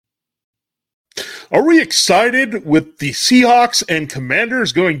Are we excited with the Seahawks and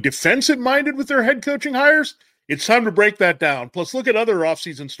Commanders going defensive-minded with their head coaching hires? It's time to break that down. Plus, look at other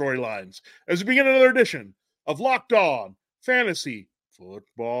offseason storylines as we begin another edition of Locked On Fantasy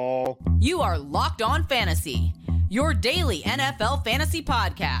Football. You are Locked On Fantasy, your daily NFL fantasy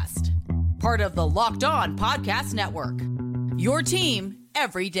podcast. Part of the Locked On Podcast Network, your team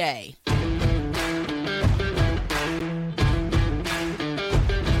every day.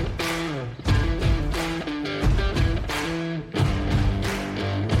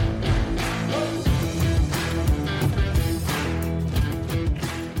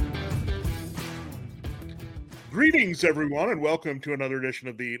 Greetings, everyone, and welcome to another edition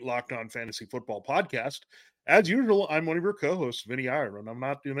of the Locked On Fantasy Football Podcast. As usual, I'm one of your co-hosts, Vinny Ireland. I'm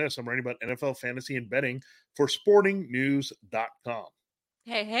not doing this. I'm writing about NFL fantasy and betting for sportingnews.com.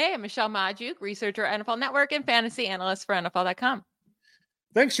 Hey, I'm Michelle Majuk, researcher at NFL Network and fantasy analyst for NFL.com.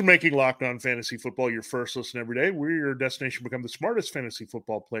 Thanks for making Locked On Fantasy Football your first listen every day. We're your destination to become the smartest fantasy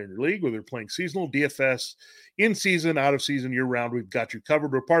football player in your league, whether you're playing seasonal, DFS, in-season, out-of-season, year-round. We've got you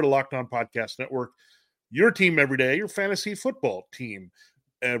covered. We're part of Locked On Podcast Network. Your team every day, your fantasy football team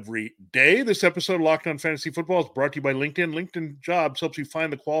every day. This episode of Locked On Fantasy Football is brought to you by LinkedIn. LinkedIn Jobs helps you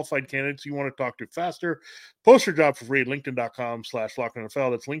find the qualified candidates you want to talk to faster. Post your job for free at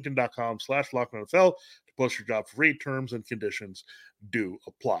linkedin.com/LockedOnNFL. That's linkedin.com/LockedOnNFL to post your job for free. Terms and conditions do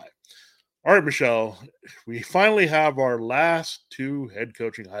apply. All right, Michelle, we finally have our last two head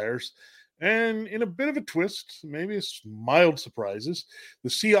coaching hires. And in a bit of a twist, maybe it's mild surprises, the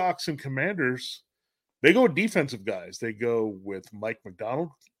Seahawks and Commanders, they go with defensive guys. They go with Mike Macdonald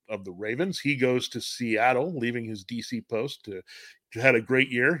of the Ravens. He goes to Seattle, leaving his DC post. Had a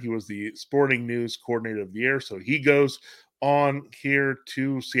great year. He was the sporting news coordinator of the year. So he goes on here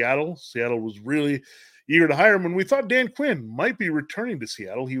to Seattle. Seattle was really eager to hire him. And we thought Dan Quinn might be returning to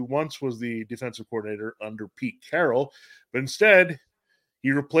Seattle. He once was the defensive coordinator under Pete Carroll. But instead, he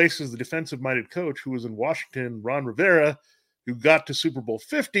replaces the defensive-minded coach who was in Washington, Ron Rivera, who got to Super Bowl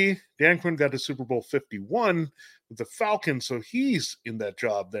 50. Dan Quinn got to Super Bowl 51 with the Falcons, so he's in that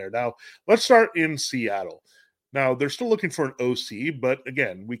job there. Now, let's start in Seattle. Now, they're still looking for an OC, but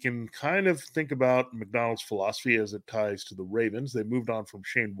again, we can kind of think about McDonald's philosophy as it ties to the Ravens. They moved on from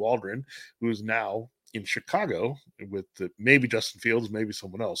Shane Waldron, who is now in Chicago with maybe Justin Fields, maybe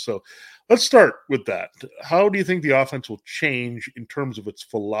someone else. So let's start with that. How do you think the offense will change in terms of its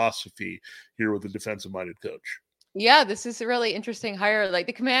philosophy here with the defensive-minded coach? Yeah, this is a really interesting hire. Like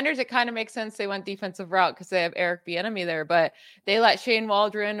the Commanders, it kind of makes sense they went defensive route because they have Eric Bieniemy there, but they let Shane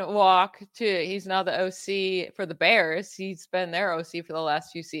Waldron walk he's now the OC for the Bears. He's been their OC for the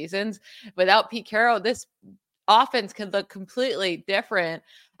last few seasons. Without Pete Carroll, this offense can look completely different.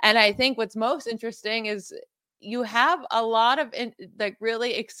 And I think what's most interesting is you have a lot of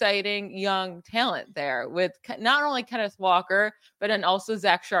really exciting young talent there with not only Kenneth Walker, but then also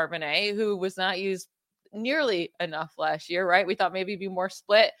Zach Charbonnet, who was not used nearly enough last year, right? We thought maybe it'd be more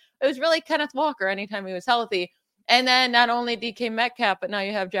split. It was really Kenneth Walker anytime he was healthy. And then not only DK Metcalf, but now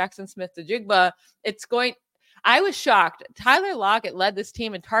you have Jackson Smith-Njigba. I was shocked. Tyler Lockett led this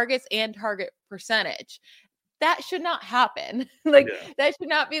team in targets and target percentage. That should not happen. That should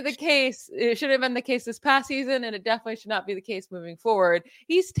not be the case. It should have been the case this past season, and it definitely should not be the case moving forward.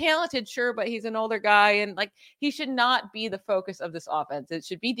 He's talented, sure, but he's an older guy, and he should not be the focus of this offense. It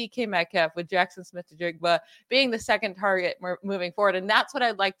should be DK Metcalf with Jackson Smith-Njigba being the second target moving forward, and that's what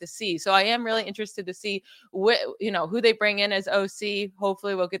I'd like to see. So I am really interested to see who they bring in as OC.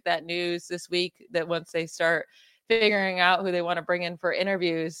 Hopefully, we'll get that news this week that once they start figuring out who they want to bring in for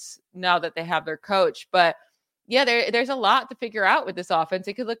interviews now that they have their coach, but. Yeah, there's a lot to figure out with this offense.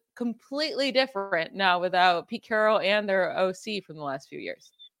 It could look completely different now without Pete Carroll and their OC from the last few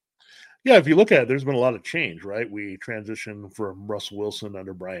years. Yeah, if you look at it, there's been a lot of change, right? We transitioned from Russell Wilson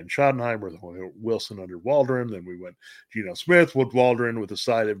under Brian Schottenheimer, Wilson under Waldron, then we went Geno Smith with Waldron with the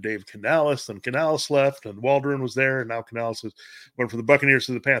side of Dave Canales, then Canales left and Waldron was there, and now Canales went from the Buccaneers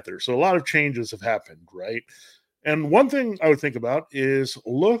to the Panthers. So a lot of changes have happened, right? And one thing I would think about is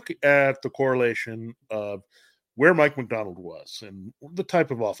look at the correlation of where Mike Macdonald was and the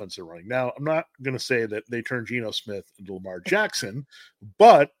type of offense they're running. Now, I'm not going to say that they turned Geno Smith into Lamar Jackson,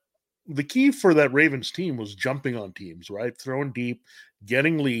 but the key for that Ravens team was jumping on teams, right? Throwing deep,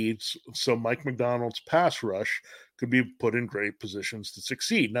 getting leads, so Mike Macdonald's pass rush could be put in great positions to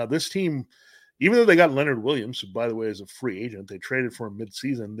succeed. Now, this team, even though they got Leonard Williams, who, by the way, is a free agent, they traded for him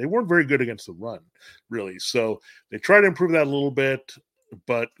midseason, they weren't very good against the run, really. So they tried to improve that a little bit,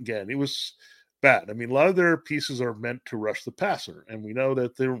 but again, it was bad. I mean, a lot of their pieces are meant to rush the passer, and we know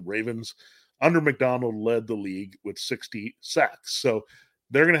that the Ravens under Macdonald led the league with 60 sacks. So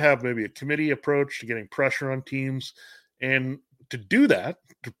they're going to have maybe a committee approach to getting pressure on teams. And to do that,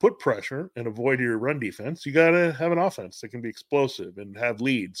 to put pressure and avoid your run defense, you got to have an offense that can be explosive and have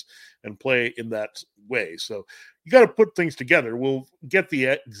leads and play in that way. So you got to put things together. We'll get the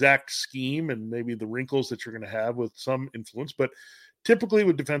exact scheme and maybe the wrinkles that you're going to have with some influence, but typically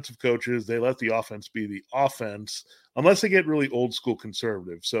with defensive coaches, they let the offense be the offense unless they get really old school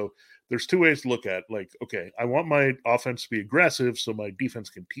conservative. So there's two ways to look at, like, okay, I want my offense to be aggressive so my defense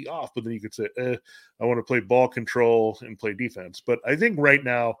can tee off, but then you could say, I want to play ball control and play defense. But I think right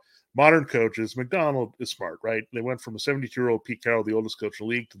now, modern coaches, McDonald is smart, right? They went from a 72-year-old Pete Carroll, the oldest coach in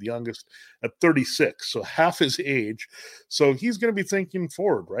the league, to the youngest at 36, so half his age. So he's going to be thinking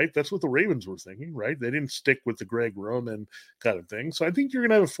forward, right? That's what the Ravens were thinking, right? They didn't stick with the Greg Roman kind of thing. So I think you're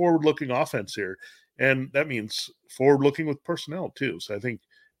going to have a forward-looking offense here, and that means forward-looking with personnel too. So I think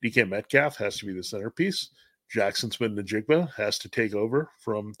DK Metcalf has to be the centerpiece. Jackson Smith-Njigba has to take over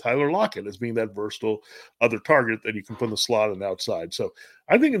from Tyler Lockett as being that versatile other target that you can put in the slot and outside. So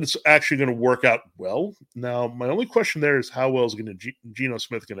I think it's actually going to work out well. Now, my only question there is how well is Geno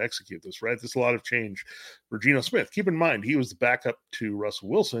Smith going to execute this, right? There's a lot of change for Geno Smith. Keep in mind, he was the backup to Russell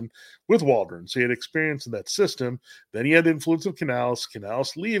Wilson with Waldron, so he had experience in that system. Then he had the influence of Canales.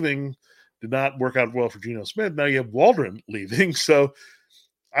 Canales leaving did not work out well for Geno Smith. Now you have Waldron leaving, so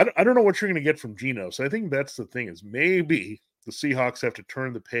I don't know what you're going to get from Geno. So I think that's the thing, is maybe the Seahawks have to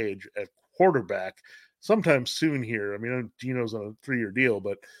turn the page at quarterback sometime soon here. I mean, Geno's on a 3-year deal,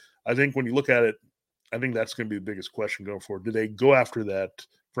 but I think when you look at it, I think that's going to be the biggest question going forward. Do they go after that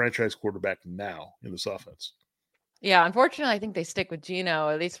franchise quarterback now in this offense? Yeah, unfortunately, I think they stick with Geno,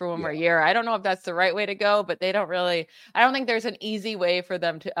 at least for one more year. I don't know if that's the right way to go, but I don't think there's an easy way for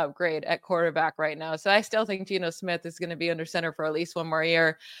them to upgrade at quarterback right now. So I still think Geno Smith is going to be under center for at least one more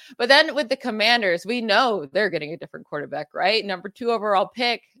year. But then with the Commanders, we know they're getting a different quarterback, right? Number 2 overall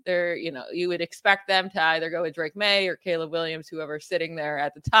pick. You would expect them to either go with Drake May or Caleb Williams, whoever's sitting there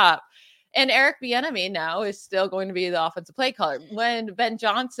at the top. And Eric Bieniemy now is still going to be the offensive play caller. When Ben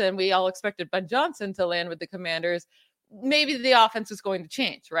Johnson, we all expected Ben Johnson to land with the Commanders, maybe the offense was going to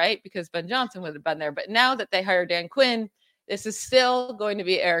change, right? Because Ben Johnson would have been there. But now that they hired Dan Quinn, this is still going to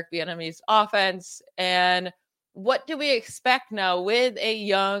be Eric Bieniemy's offense. And what do we expect now with a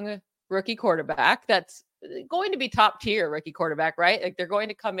young rookie quarterback that's going to be top tier rookie quarterback, right? Like, they're going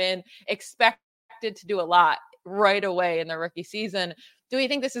to come in expected to do a lot right away in the rookie season. Do we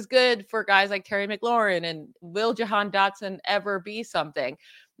think this is good for guys like Terry McLaurin, and will Jahan Dotson ever be something?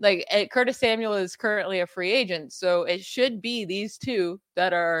 Like, Curtis Samuel is currently a free agent, so it should be these two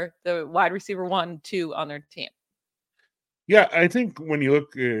that are the wide receiver 1, 2 on their team. Yeah, I think when you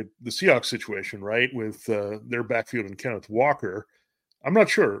look at the Seahawks situation, right, with their backfield and Kenneth Walker, I'm not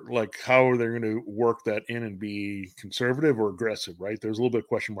sure, like, how they're going to work that in and be conservative or aggressive, right? There's a little bit of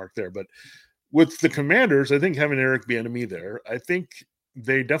question mark there. But with the Commanders, I think having Eric Bieniemy there, I think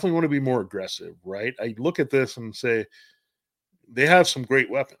they definitely want to be more aggressive, right? I look at this and say they have some great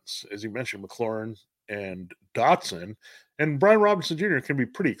weapons, as you mentioned, McLaurin and Dotson. And Brian Robinson Jr. can be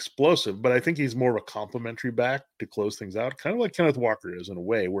pretty explosive, but I think he's more of a complimentary back to close things out, kind of like Kenneth Walker is in a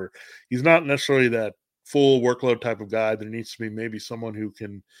way, where he's not necessarily that full workload type of guy. There needs to be maybe someone who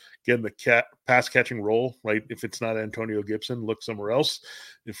can get in the pass catching role, right? If it's not Antonio Gibson, look somewhere else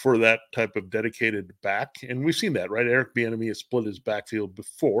for that type of dedicated back. And we've seen that, right? Eric Bieniemy has split his backfield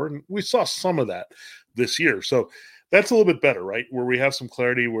before, and we saw some of that this year. So that's a little bit better, right? Where we have some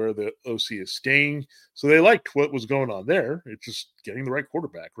clarity where the OC is staying. So they liked what was going on there. It's just getting the right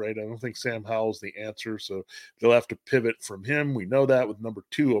quarterback, right? I don't think Sam Howell's the answer, so they'll have to pivot from him. We know that with number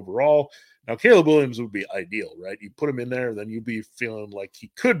 2 overall. Now, Caleb Williams would be ideal, right? You put him in there, then you'd be feeling like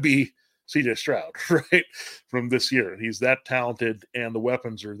he could be CJ Stroud, right, from this year. He's that talented, and the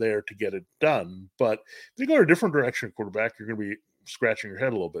weapons are there to get it done. But if you go in a different direction at quarterback, you're going to be scratching your head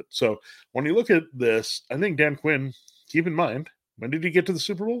a little bit. So when you look at this, I think Dan Quinn, keep in mind, when did he get to the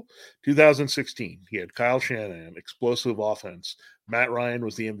Super Bowl? 2016. He had Kyle Shanahan, explosive offense. Matt Ryan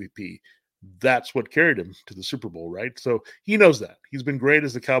was the MVP. That's what carried him to the Super Bowl, right? So he knows that. He's been great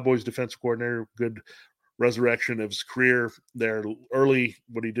as the Cowboys defensive coordinator, good resurrection of his career there early.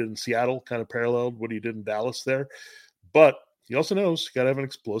 What he did in Seattle kind of paralleled what he did in Dallas there. But he also knows you got to have an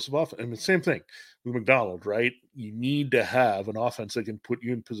explosive offense. And the same thing with McDonald, right? You need to have an offense that can put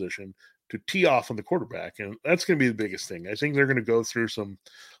you in position to tee off on the quarterback. And that's going to be the biggest thing. I think they're going to go through some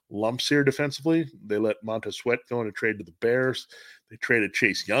lumps here defensively. They let Montez Sweat go on a trade to the Bears. They traded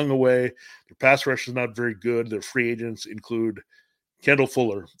Chase Young away. Their pass rush is not very good. Their free agents include Kendall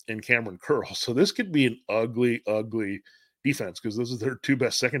Fuller and Cameron Curl. So this could be an ugly, ugly defense because those are their two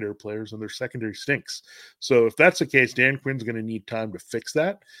best secondary players and their secondary stinks. So if that's the case, Dan Quinn's going to need time to fix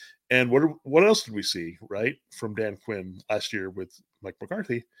that. And what else did we see, right, from Dan Quinn last year with Mike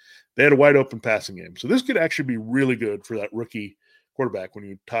McCarthy? They had a wide open passing game. So this could actually be really good for that rookie quarterback when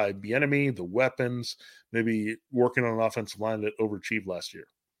you tie Bieniemy, the weapons, maybe working on an offensive line that overachieved last year.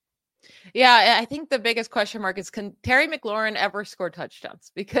 Yeah, I think the biggest question mark is, can Terry McLaurin ever score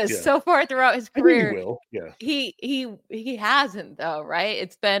touchdowns? Because so far throughout his career, he will. Yeah, he hasn't though, right?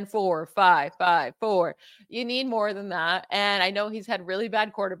 It's been 4, 5, 5, 4. You need more than that. And I know he's had really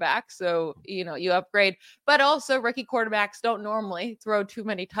bad quarterbacks, so you upgrade. But also, rookie quarterbacks don't normally throw too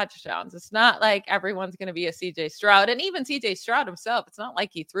many touchdowns. It's not like everyone's going to be a CJ Stroud, and even CJ Stroud himself. It's not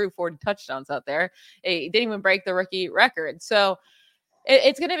like he threw 40 touchdowns out there. He didn't even break the rookie record. So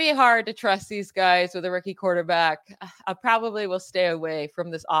it's going to be hard to trust these guys with a rookie quarterback. I probably will stay away from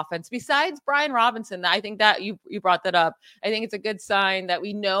this offense. Besides Brian Robinson, I think that you brought that up. I think it's a good sign that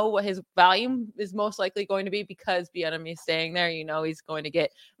we know what his volume is most likely going to be because Bieniemy is staying there. He's going to get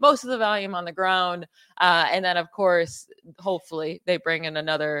most of the volume on the ground. And then, of course, hopefully they bring in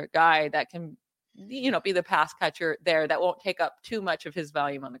another guy that can, be the pass catcher there that won't take up too much of his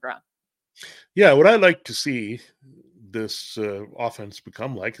volume on the ground. Yeah, what I'd like to see this offense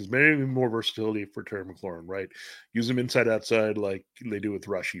become like is maybe more versatility for Terry McLaurin, right? Use him inside outside like they do with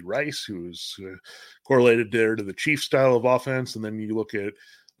Rashee Rice, who's correlated there to the Chiefs style of offense. And then you look at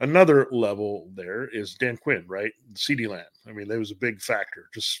another level there is Dan Quinn, right? CeeDee Lamb. I mean, that was a big factor.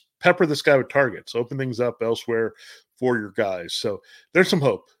 Just pepper this guy with targets, open things up elsewhere for your guys. So there's some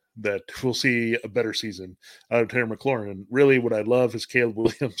hope that we'll see a better season out of Terry McLaurin. And really what I love is Caleb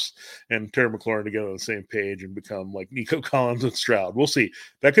Williams and Terry McLaurin to get on the same page and become like Nico Collins and Stroud. We'll see.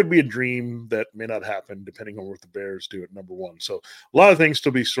 That could be a dream that may not happen depending on what the Bears do at number one. So a lot of things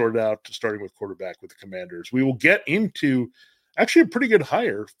to be sorted out, starting with quarterback with the Commanders. We will get into actually a pretty good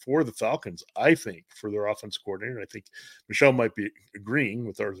hire for the Falcons, I think, for their offense coordinator. I think Michelle might be agreeing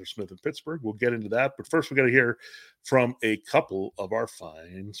with Arthur Smith in Pittsburgh. We'll get into that. But first, we got to hear from a couple of our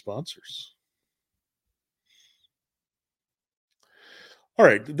fine sponsors. All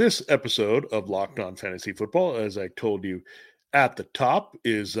right, this episode of Locked On Fantasy Football, as I told you at the top,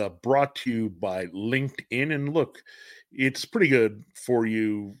 is brought to you by LinkedIn. And look, it's pretty good for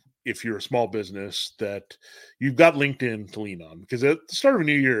you if you're a small business that you've got LinkedIn to lean on, because at the start of a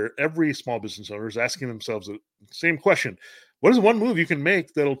new year, every small business owner is asking themselves the same question. What is one move you can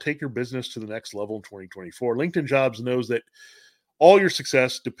make that'll take your business to the next level in 2024? LinkedIn Jobs knows that all your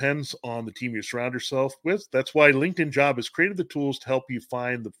success depends on the team you surround yourself with. That's why LinkedIn Job has created the tools to help you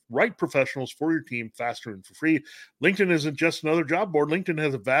find the right professionals for your team faster and for free. LinkedIn isn't just another job board. LinkedIn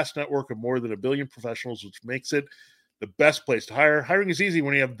has a vast network of more than 1 billion professionals, which makes it the best place to hire. Hiring is easy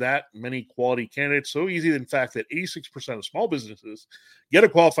when you have that many quality candidates. So easy, in fact, that 86% of small businesses get a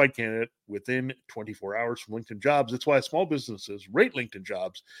qualified candidate within 24 hours from LinkedIn Jobs. That's why small businesses rate LinkedIn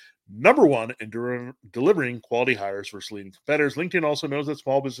Jobs number one in delivering quality hires versus leading competitors. LinkedIn also knows that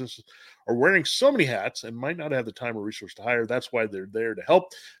small businesses are wearing so many hats and might not have the time or resource to hire. That's why they're there to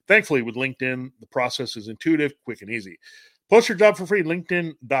help. Thankfully, with LinkedIn, the process is intuitive, quick, and easy. Post your job for free,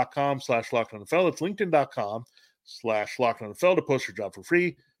 linkedin.com/LockedOnNFL. It's linkedin.com/LockedOnNFL to post your job for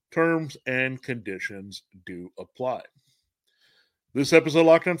free. Terms and conditions do apply. This episode of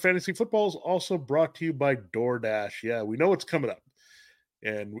Locked On Fantasy Football is also brought to you by DoorDash. Yeah, we know what's coming up.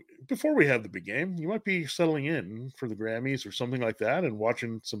 And before we have the big game, you might be settling in for the Grammys or something like that and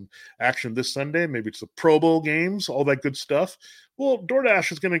watching some action this Sunday. Maybe it's the Pro Bowl games, all that good stuff. Well,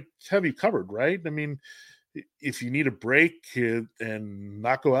 DoorDash is going to have you covered, right? I mean, if you need a break and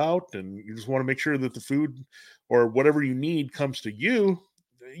not go out and you just want to make sure that the food or whatever you need comes to you,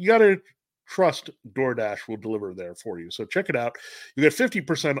 you got to trust DoorDash will deliver there for you. So check it out. You get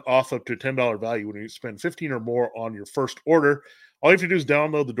 50% off up to a $10 value when you spend $15 or more on your first order. All you have to do is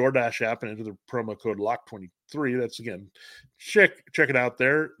download the DoorDash app and enter the promo code LOCK23. That's, again, check it out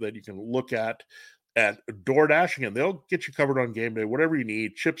there that you can look at DoorDash. Again, they'll get you covered on game day, whatever you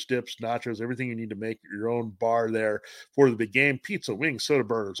need, chips, dips, nachos, everything you need to make your own bar there for the big game, pizza, wings, soda,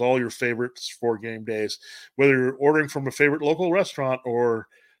 burgers, all your favorites for game days. Whether you're ordering from a favorite local restaurant or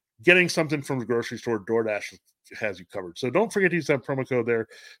getting something from the grocery store, DoorDash has you covered. So don't forget to use that promo code there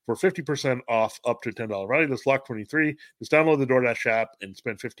for 50% off up to $10 value. That's LOCK23. Just download the DoorDash app and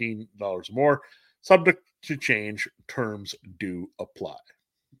spend $15 or more. Subject to change. Terms do apply.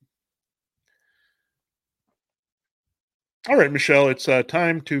 All right, Michelle, it's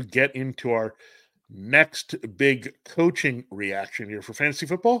time to get into our next big coaching reaction here for fantasy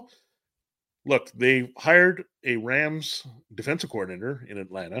football. Look, they hired a Rams defensive coordinator in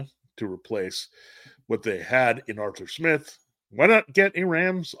Atlanta, to replace what they had in Arthur Smith. Why not get a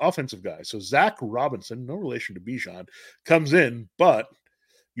Rams offensive guy? So Zach Robinson, no relation to Bijan, comes in, but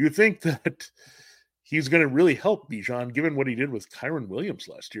you think that he's going to really help Bijan given what he did with Kyren Williams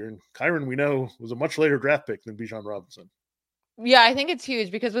last year. And Kyren, we know, was a much later draft pick than Bijan Robinson. Yeah, I think it's huge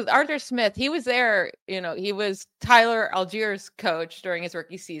because with Arthur Smith, he was there, he was Tyler Allgeier's coach during his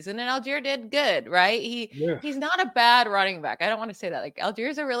rookie season, and Allgeier did good, right? He's not a bad running back. I don't want to say that. Like,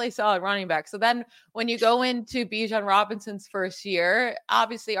 Allgeier's a really solid running back. So then when you go into Bijan Robinson's first year,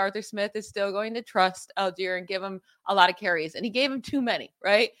 obviously Arthur Smith is still going to trust Allgeier and give him a lot of carries. And he gave him too many,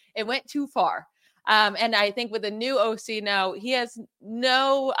 right? It went too far. And I think with the new OC now, he has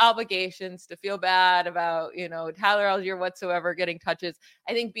no obligations to feel bad about, Tyler Allgeier whatsoever getting touches.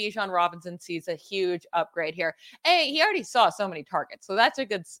 I think Bijan Robinson sees a huge upgrade here. Hey, he already saw so many targets. So that's a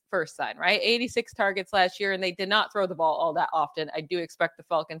good first sign, right? 86 targets last year, and they did not throw the ball all that often. I do expect the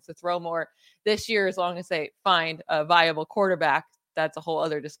Falcons to throw more this year as long as they find a viable quarterback. That's a whole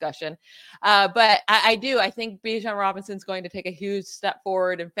other discussion. But I think Bijan Robinson's going to take a huge step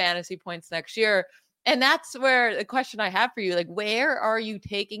forward in fantasy points next year. And that's where the question I have for you, like, where are you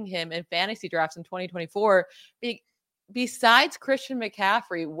taking him in fantasy drafts in 2024? Besides Christian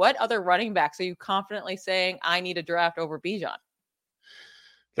McCaffrey, what other running backs are you confidently saying I need a draft over Bijan?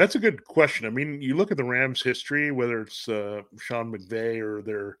 That's a good question. I mean, you look at the Rams' history, whether it's Sean McVay or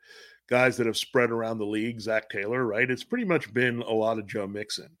their guys that have spread around the league, Zach Taylor, right? It's pretty much been a lot of Joe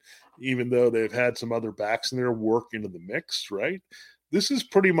Mixon, even though they've had some other backs in their work into the mix, right? This is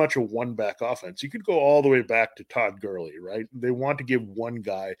pretty much a one-back offense. You could go all the way back to Todd Gurley, right? They want to give one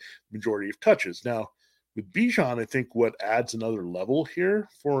guy majority of touches. Now, with Bijan, I think what adds another level here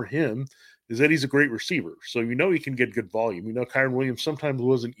for him is that he's a great receiver. So he can get good volume. Kyren Williams sometimes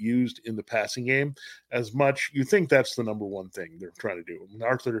wasn't used in the passing game as much. You think that's the number one thing they're trying to do. And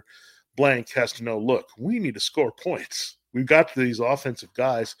Arthur Blank has to know, look, we need to score points. We've got these offensive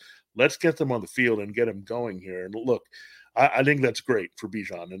guys. Let's get them on the field and get them going here. And look, I think that's great for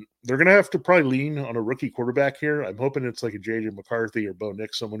Bijan. And they're going to have to probably lean on a rookie quarterback here. I'm hoping it's like a J.J. McCarthy or Bo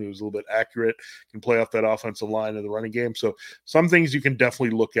Nix, someone who's a little bit accurate, can play off that offensive line in the running game. So some things you can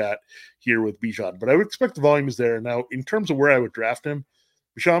definitely look at here with Bijan. But I would expect the volume is there. Now, in terms of where I would draft him,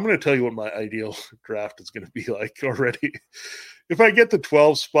 Bijan, I'm going to tell you what my ideal draft is going to be like already. If I get the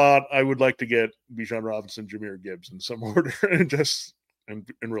 12 spot, I would like to get Bijan Robinson, Jahmyr Gibbs in some order and just and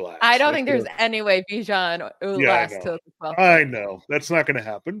relax. I don't think there's any way Bijan will last till the 12th. I know that's not going to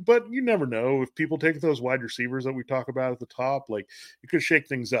happen, but you never know. If people take those wide receivers that we talk about at the top, like, it could shake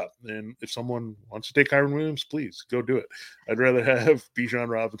things up. And if someone wants to take Kyren Williams, please go do it. I'd rather have Bijan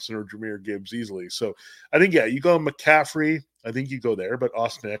Robinson or Jahmyr Gibbs easily. So I think, you go McCaffrey. I think you go there, but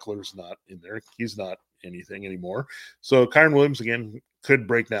Austin Eckler's not in there. He's not anything anymore. So Kyren Williams, again, could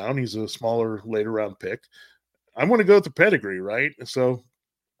break down. He's a smaller later round pick. I want to go with the pedigree, right? So,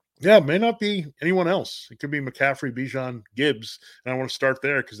 it may not be anyone else. It could be McCaffrey, Bijan, Gibbs, and I want to start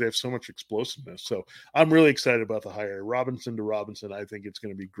there because they have so much explosiveness. So I'm really excited about the hire. Robinson to Robinson, I think it's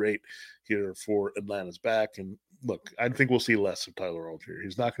going to be great here for Atlanta's back. And look, I think we'll see less of Tyler Allgeier.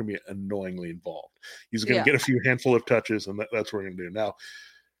 He's not going to be annoyingly involved. He's going to get a handful of touches, and that's what we're going to do. Now,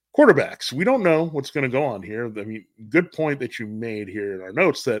 quarterbacks, we don't know what's going to go on here. I mean, good point that you made here in our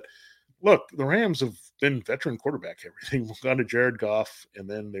notes that, look, the Rams have been veteran quarterback everything. We've gone to Jared Goff, and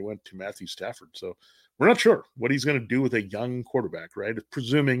then they went to Matthew Stafford. So we're not sure what he's going to do with a young quarterback, right?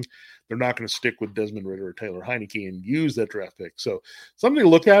 Presuming they're not going to stick with Desmond Ridder or Taylor Heineke and use that draft pick. So something to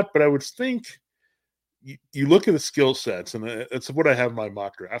look at, but I would think you look at the skill sets, and that's what I have in my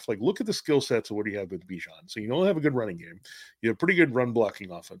mock draft. Like, look at the skill sets of what you have with Bijan. So you don't have a good running game. You have pretty good run blocking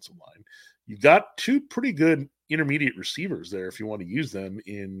offensive line. You've got two pretty good intermediate receivers there if you want to use them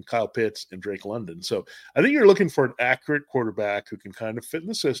in Kyle Pitts and Drake London. So I think you're looking for an accurate quarterback who can kind of fit in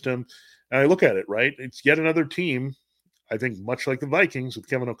the system. And I look at it, right? It's yet another team. I think much like the Vikings with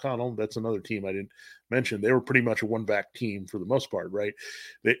Kevin O'Connell, that's another team I didn't mention. They were pretty much a one-back team for the most part, right?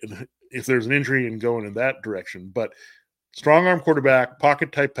 If there's an injury and going in that direction. But strong arm quarterback,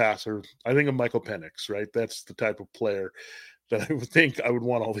 pocket-type passer, I think of Michael Penix, right? That's the type of player that I would think I would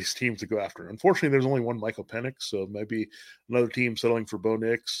want all these teams to go after. Unfortunately, there's only one Michael Penix, so it might be another team settling for Bo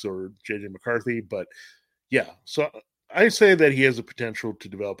Nix or J.J. McCarthy. But, so I say that he has the potential to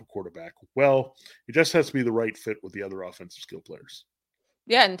develop a quarterback. Well, it just has to be the right fit with the other offensive skill players.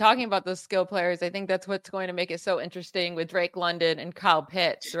 Yeah, and talking about those skill players, I think that's what's going to make it so interesting with Drake London and Kyle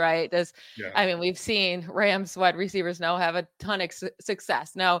Pitts, right? I mean, we've seen Rams wide receivers now have a ton of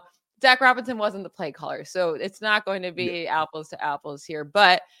success. Now, Zach Robinson wasn't the play caller, so it's not going to be apples to apples here.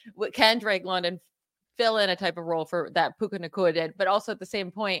 But can Drake London fill in a type of role for that Puka Nacua did? But also at the same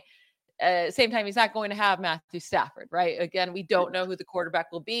point, same time, he's not going to have Matthew Stafford, right? Again, we don't know who the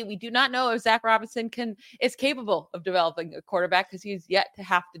quarterback will be. We do not know if Zach Robinson is capable of developing a quarterback because he's yet to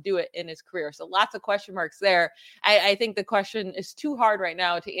have to do it in his career. So lots of question marks there. I think the question is too hard right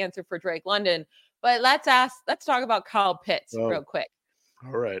now to answer for Drake London. But let's talk about Kyle Pitts real quick.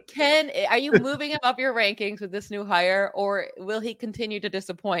 All right. Are you moving him up your rankings with this new hire, or will he continue to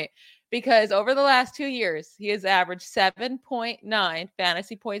disappoint? Because over the last 2 years, he has averaged 7.9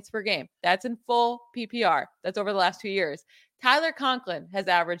 fantasy points per game. That's in full PPR. That's over the last 2 years. Tyler Conklin has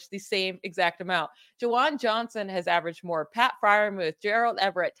averaged the same exact amount. Jawan Johnson has averaged more. Pat Freiermuth, Gerald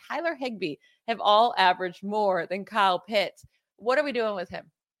Everett, Tyler Higbee have all averaged more than Kyle Pitts. What are we doing with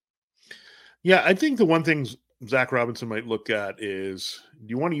him? Yeah, I think the one thing Zach Robinson might look at is, do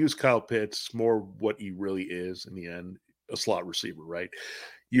you want to use Kyle Pitts more what he really is in the end, a slot receiver, right?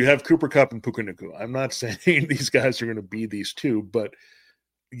 You have Cooper Kupp and Puka Nacua. I'm not saying these guys are going to be these two, but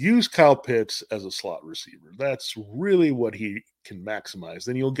use Kyle Pitts as a slot receiver. That's really what he can maximize.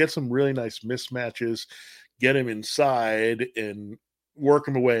 Then you'll get some really nice mismatches, get him inside and work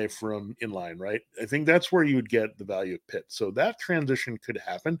him away from inline, right? I think that's where you would get the value of Pitts. So that transition could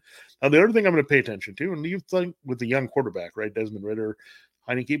happen. Now, the other thing I'm going to pay attention to, and you think with the young quarterback, right, Desmond Ridder,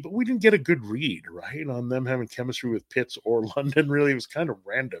 Heineke, but we didn't get a good read, right, on them having chemistry with Pitts or London. Really, it was kind of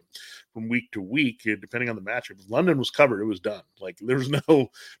random from week to week, depending on the matchup. If London was covered, it was done. Like, there was no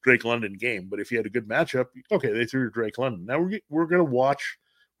Drake London game. But if you had a good matchup, okay, they threw Drake London. Now we're going to watch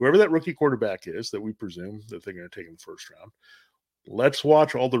whoever that rookie quarterback is that we presume that they're going to take in the first round. Let's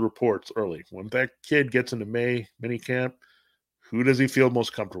watch all the reports early. When that kid gets into May minicamp, who does he feel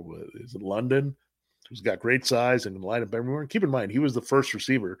most comfortable with? Is it London, who's got great size and can line up everywhere? Keep in mind, he was the first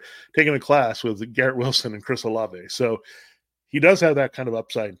receiver taking a class with Garrett Wilson and Chris Olave. So he does have that kind of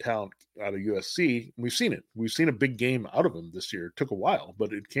upside and talent out of USC. We've seen it. We've seen a big game out of him this year. It took a while,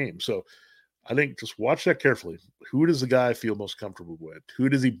 but it came. So I think just watch that carefully. Who does the guy feel most comfortable with? Who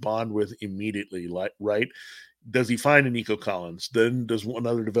does he bond with immediately, right? Does he find a Nico Collins? Then does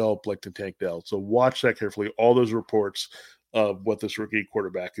another develop like the Tank Dell? So watch that carefully, all those reports of what this rookie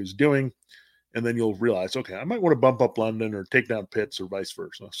quarterback is doing, and then you'll realize, okay, I might want to bump up London or take down Pitts or vice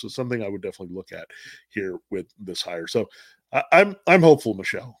versa. So something I would definitely look at here with this hire. So I'm hopeful,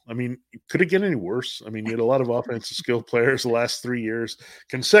 Michelle. I mean, could it get any worse? I mean, you had a lot of offensive skill players the last 3 years,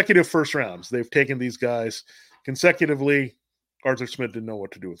 consecutive first rounds. They've taken these guys consecutively. Arthur Smith didn't know what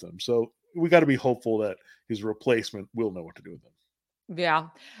to do with them. So we got to be hopeful that his replacement will know what to do with them. Yeah,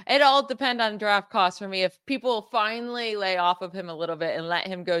 it all depends on draft costs for me. If people finally lay off of him a little bit and let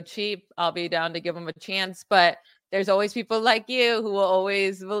him go cheap, I'll be down to give him a chance. But there's always people like you who will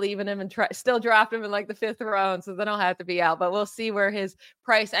always believe in him and still draft him in like the 5th round. So then I'll have to be out. But we'll see where his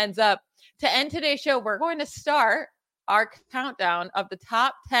price ends up. To end today's show, we're going to start our countdown of the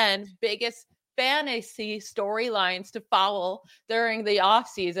top 10 biggest fantasy storylines to follow during the off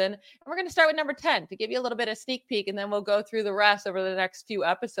season. And we're going to start with number 10 to give you a little bit of sneak peek, and then we'll go through the rest over the next few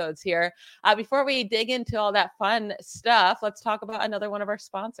episodes here. Before we dig into all that fun stuff, let's talk about another one of our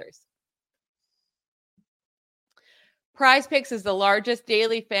sponsors. Prize Picks is the largest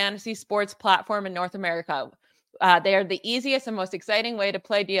daily fantasy sports platform in North America. They are the easiest and most exciting way to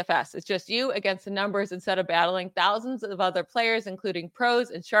play DFS. It's just you against the numbers instead of battling thousands of other players, including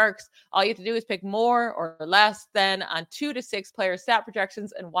pros and sharks. All you have to do is pick more or less than on 2 to 6 player stat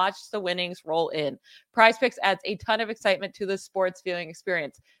projections and watch the winnings roll in. Prize Picks adds a ton of excitement to the sports viewing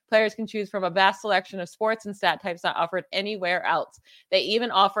experience. Players can choose from a vast selection of sports and stat types not offered anywhere else. They even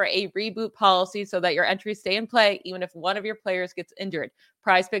offer a reboot policy so that your entries stay in play even if one of your players gets injured.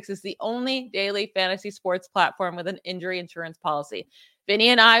 Prize Picks is the only daily fantasy sports platform with an injury insurance policy. Vinny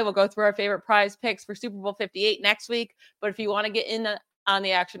and I will go through our favorite prize picks for Super Bowl 58 next week. But if you want to get in on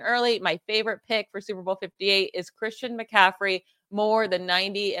the action early, my favorite pick for Super Bowl 58 is Christian McCaffrey, more than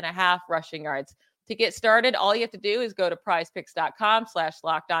 90.5 rushing yards. To get started, all you have to do is go to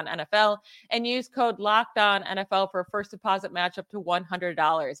prizepicks.com/LockedOnNFL and use code LockedOnNFL for a first deposit match up to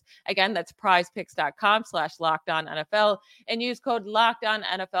 $100. Again, that's prizepicks.com/LockedOnNFL and use code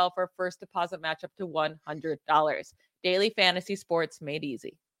LockedOnNFL for a first deposit match up to $100. Daily fantasy sports made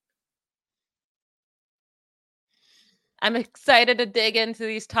easy. I'm excited to dig into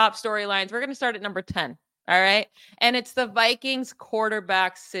these top storylines. We're going to start at number 10. All right. And it's the Vikings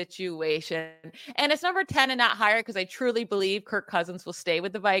quarterback situation. And it's number 10 and not higher because I truly believe Kirk Cousins will stay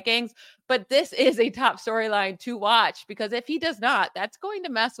with the Vikings. But this is a top storyline to watch because if he does not, that's going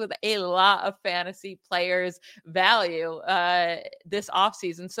to mess with a lot of fantasy players' value this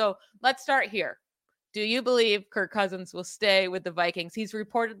offseason. So let's start here. Do you believe Kirk Cousins will stay with the Vikings? He's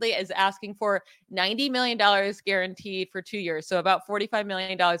reportedly is asking for $90 million guaranteed for 2 years, so about $45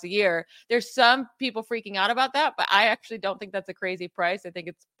 million a year. There's some people freaking out about that, but I actually don't think that's a crazy price. I think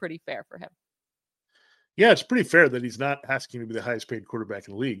it's pretty fair for him. Yeah, it's pretty fair that he's not asking to be the highest paid quarterback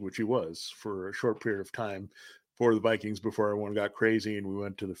in the league, which he was for a short period of time for the Vikings before everyone got crazy and we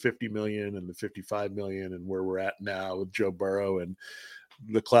went to the 50 million and the 55 million and where we're at now with Joe Burrow and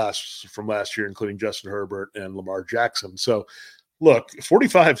the class from last year, including Justin Herbert and Lamar Jackson. So look,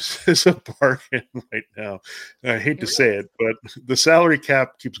 45 is a bargain right now. I hate to say it, but the salary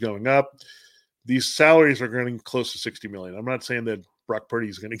cap keeps going up. These salaries are getting close to 60 million. I'm not saying that Brock Purdy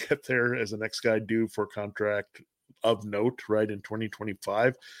is going to get there as the next guy due for a contract of note, right, in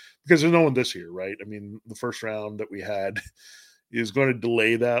 2025, because there's no one this year, right? I mean, the first round that we had is going to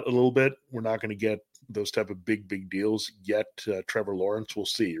delay that a little bit. We're not going to get those type of big deals yet. Trevor Lawrence, we'll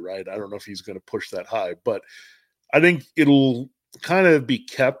see, right? I don't know if he's going to push that high, but I think it'll kind of be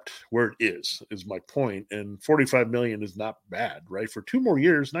kept where it is my point. And 45 million is not bad, right? For 2 more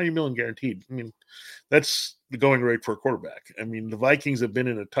years, 90 million guaranteed. I mean, that's the going rate for a quarterback. I mean, the Vikings have been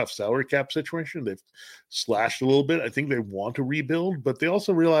in a tough salary cap situation. They've slashed a little bit. I think they want to rebuild, but they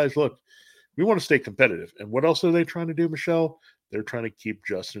also realize, look, we want to stay competitive. And what else are they trying to do, Michelle? They're trying to keep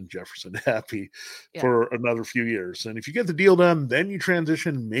Justin Jefferson happy for another few years. And if you get the deal done, then you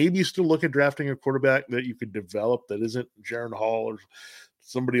transition. Maybe you still look at drafting a quarterback that you could develop that isn't Jaron Hall or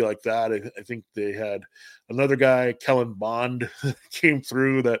somebody like that. I think they had another guy, Kellen Bond, came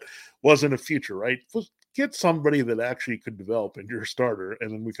through that wasn't a future, right? Get somebody that actually could develop into your starter,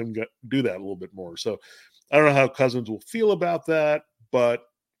 and then we can do that a little bit more. So I don't know how Cousins will feel about that, but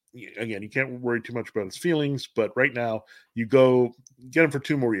again, you can't worry too much about his feelings, but right now you go get him for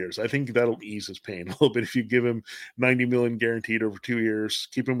 2 more years. I think that'll ease his pain a little bit. If you give him 90 million guaranteed over 2 years,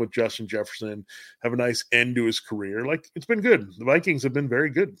 keep him with Justin Jefferson, have a nice end to his career. Like, it's been good. The Vikings have been very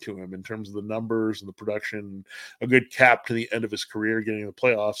good to him in terms of the numbers and the production, a good cap to the end of his career, getting the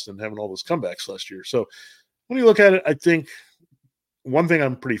playoffs and having all those comebacks last year. So when you look at it, I think one thing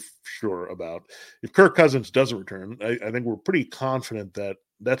I'm pretty sure about, if Kirk Cousins doesn't return, I think we're pretty confident that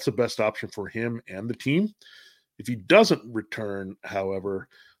that's the best option for him and the team. If he doesn't return, however,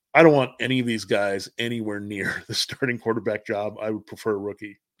 I don't want any of these guys anywhere near the starting quarterback job. I would prefer a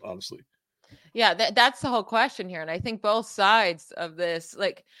rookie, honestly. Yeah, that's the whole question here. And I think both sides of this,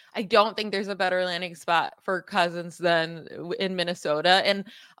 like, I don't think there's a better landing spot for Cousins than in Minnesota. And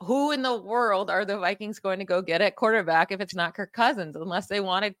who in the world are the Vikings going to go get at quarterback if it's not Kirk Cousins, unless they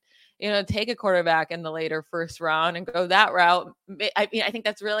want to, take a quarterback in the later first round and go that route? I mean, I think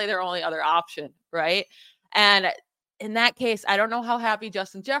that's really their only other option, right? And in that case, I don't know how happy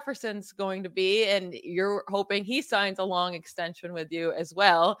Justin Jefferson's going to be, and you're hoping he signs a long extension with you as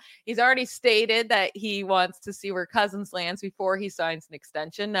well. He's already stated that he wants to see where Cousins lands before he signs an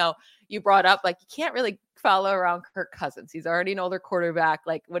extension. Now, you brought up, like, you can't really follow around Kirk Cousins. He's already an older quarterback.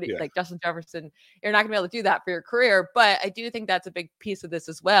 Like, like Justin Jefferson, you're not going to be able to do that for your career, but I do think that's a big piece of this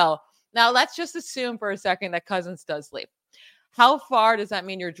as well. Now, let's just assume for a second that Cousins does leave. How far does that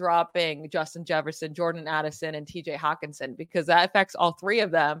mean you're dropping Justin Jefferson, Jordan Addison, and TJ Hawkinson? Because that affects all 3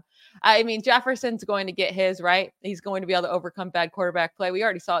 of them. I mean, Jefferson's going to get his, right? He's going to be able to overcome bad quarterback play. We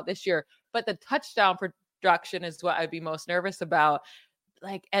already saw it this year. But the touchdown production is what I'd be most nervous about.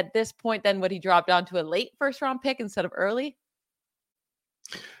 Like, at this point, then, would he drop down to a late first-round pick instead of early?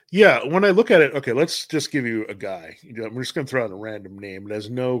 Yeah, when I look at it, okay, let's just give you a guy. I'm just going to throw out a random name. It has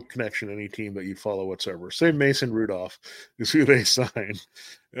no connection to any team that you follow whatsoever. Say Mason Rudolph is who they signed,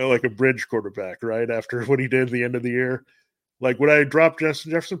 like a bridge quarterback, right? After what he did at the end of the year. Like, would I drop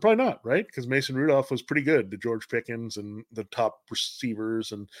Justin Jefferson? Probably not, right? Because Mason Rudolph was pretty good to George Pickens and the top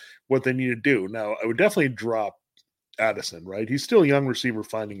receivers and what they need to do. Now, I would definitely drop Addison, right? He's still a young receiver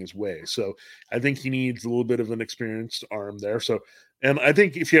finding his way. So I think he needs a little bit of an experienced arm there. So, and I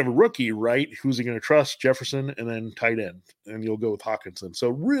think if you have a rookie, right, who's he going to trust? Jefferson and then tight end, and you'll go with Hawkinson.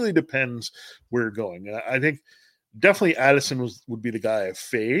 So it really depends where you're going. I think definitely Addison would be the guy I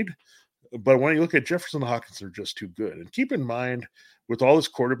fade. But when you look at Jefferson and Hawkinson, are just too good. And keep in mind, with all this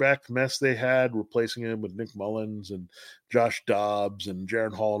quarterback mess they had, replacing him with Nick Mullins and Josh Dobbs and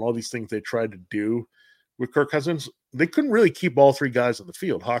Jaron Hall and all these things they tried to do with Kirk Cousins, they couldn't really keep all 3 guys on the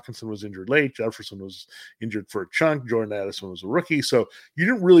field. Hawkinson was injured late. Jefferson was injured for a chunk. Jordan Addison was a rookie. So you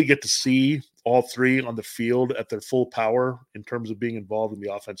didn't really get to see all 3 on the field at their full power in terms of being involved in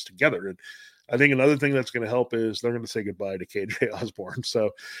the offense together. And I think another thing that's going to help is they're going to say goodbye to KJ Osborne. So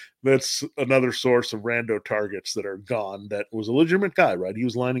that's another source of rando targets that are gone. That was a legitimate guy, right? He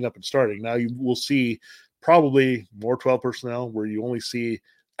was lining up and starting. Now you will see probably more 12 personnel where you only see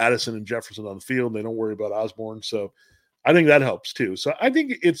Addison and Jefferson on the field. They don't worry about Osborne. So I think that helps too. So I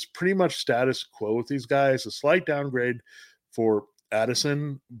think it's pretty much status quo with these guys, a slight downgrade for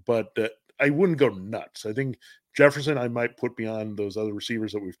Addison, but I wouldn't go nuts. I think Jefferson I might put beyond those other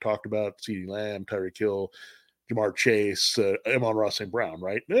receivers that we've talked about, CeeDee Lamb, Tyreek Hill, Jamar Chase, Amon-Ra St. Brown,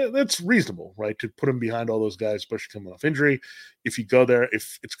 right? That's reasonable, right? To put him behind all those guys, especially coming off injury. If you go there,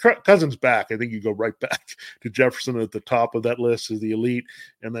 if it's Cousins back, I think you go right back to Jefferson at the top of that list as the elite.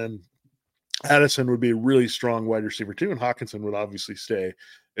 And then Addison would be a really strong wide receiver too. And Hawkinson would obviously stay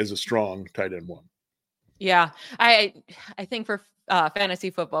as a strong tight end one. Yeah, I think for fantasy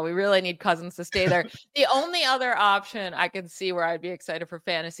football, we really need Cousins to stay there. The only other option I could see where I'd be excited for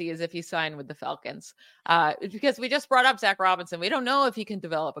fantasy is if he signed with the Falcons, because we just brought up Zach Robinson. We don't know if he can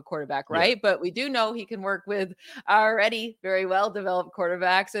develop a quarterback, right? Yeah. But we do know he can work with already very well developed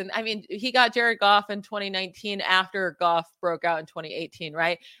quarterbacks. And I mean, he got Jared Goff in 2019 after Goff broke out in 2018,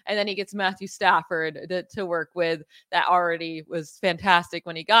 right? And then he gets Matthew Stafford to work with that already was fantastic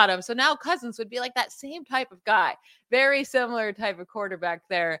when he got him. So now Cousins would be like that same type of guy. Very similar type of quarterback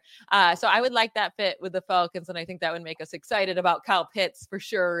there. So I would like that fit with the Falcons. And I think that would make us excited about Kyle Pitts for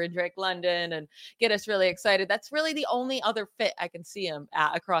sure and Drake London and get us really excited. That's really the only other fit I can see him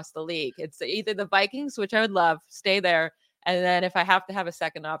at across the league. It's either the Vikings, which I would love, stay there. And then if I have to have a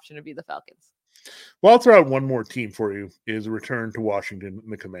second option, it'd be the Falcons. Well, I'll throw out one more team for you is a return to Washington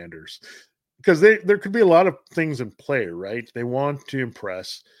and the Commanders. Because there could be a lot of things in play, right? They want to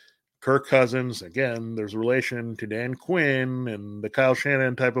impress. Kirk Cousins, again, there's a relation to Dan Quinn and the Kyle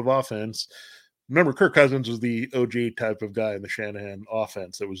Shanahan type of offense. Remember, Kirk Cousins was the OG type of guy in the Shanahan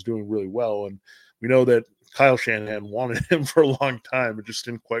offense that was doing really well. And we know that Kyle Shanahan wanted him for a long time. It just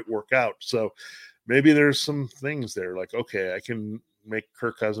didn't quite work out. So maybe there's some things there like, okay, I can make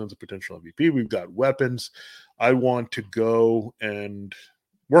Kirk Cousins a potential MVP. We've got weapons. I want to go and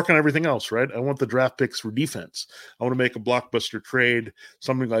work on everything else, right? I want the draft picks for defense. I want to make a blockbuster trade,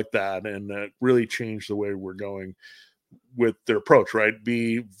 something like that, and really change the way we're going with their approach, right?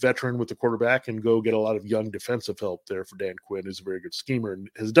 Be veteran with the quarterback and go get a lot of young defensive help there for Dan Quinn, who's a very good schemer and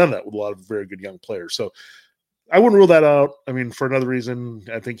has done that with a lot of very good young players. So I wouldn't rule that out. I mean, for another reason,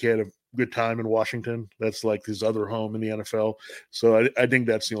 I think he had a good time in Washington. That's like his other home in the NFL. So I think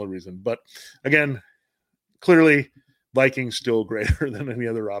that's the only reason. But again, clearly – Vikings still greater than any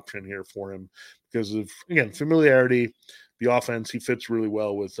other option here for him because of, again, familiarity, the offense. He fits really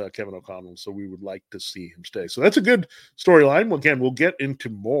well with Kevin O'Connell, so we would like to see him stay. So that's a good storyline. Well, again, we'll get into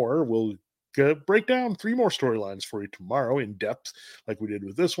more. We'll break down 3 more storylines for you tomorrow in depth like we did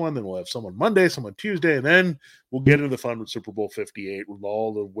with this one. Then we'll have some on Monday, some on Tuesday, and then we'll get into the fun with Super Bowl 58 with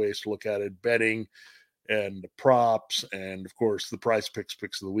all the ways to look at it, betting, and the props, and of course the prize picks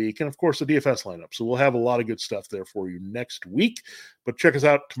of the week, and of course the DFS lineup. So we'll have a lot of good stuff there for you next week. But check us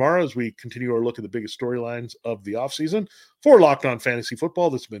out tomorrow as we continue our look at the biggest storylines of the offseason. For Locked On Fantasy Football,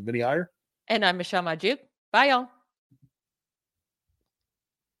 this has been Vinny Iyer. And I'm Michelle Majuk. Bye, y'all.